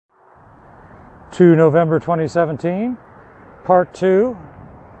to November 2017, part 2.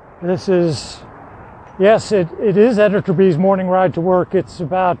 This is, yes, it is Editor B's morning ride to work. It's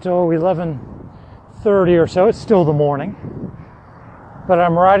about 11:30 or so. It's still the morning. But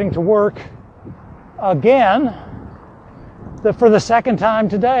I'm riding to work again for the second time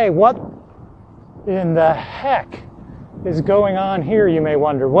today. What in the heck is going on here, you may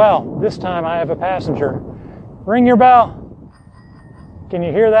wonder? Well, this time I have a passenger. Ring your bell. Can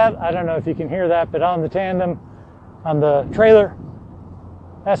you hear that? I don't know if you can hear that, but on the tandem, on the trailer,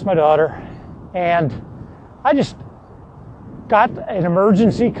 that's my daughter. And I just got an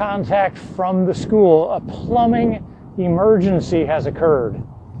emergency contact from the school. A plumbing emergency has occurred.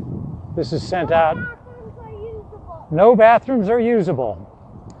 This is sent out. No bathrooms are usable.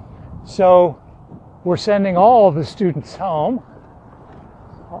 So we're sending all of the students home.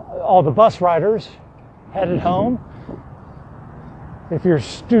 All the bus riders headed home. If your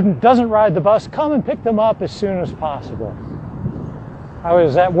student doesn't ride the bus, come and pick them up as soon as possible. I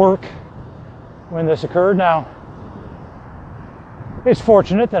was at work when this occurred. Now, it's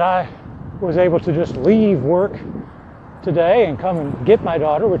fortunate that I was able to just leave work today and come and get my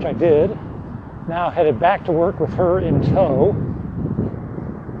daughter, which I did. Now headed back to work with her in tow.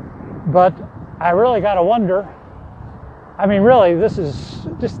 But I really got to wonder, I mean, really, this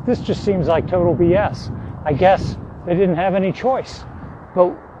just seems like total BS. I guess they didn't have any choice. But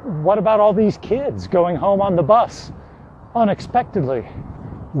what about all these kids going home on the bus unexpectedly?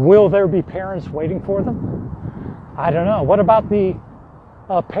 Will there be parents waiting for them? I don't know. What about the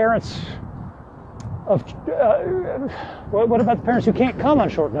parents of what about the parents who can't come on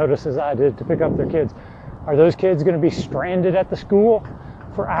short notice as I did to pick up their kids? Are those kids going to be stranded at the school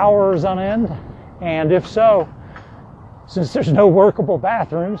for hours on end? And if so, since there's no workable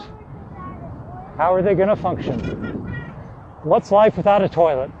bathrooms, how are they going to function? What's life without a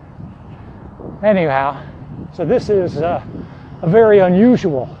toilet? Anyhow, so this is a very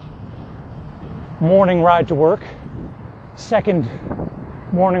unusual morning ride to work. Second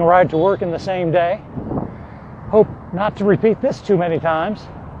morning ride to work in the same day. Hope not to repeat this too many times.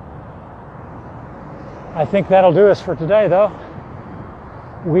 I think that'll do us for today, though.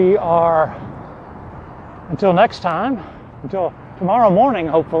 We are, until next time, until tomorrow morning,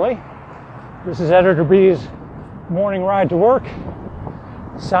 hopefully. This is Editor B's morning ride to work.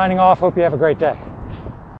 Signing off. Hope you have a great day.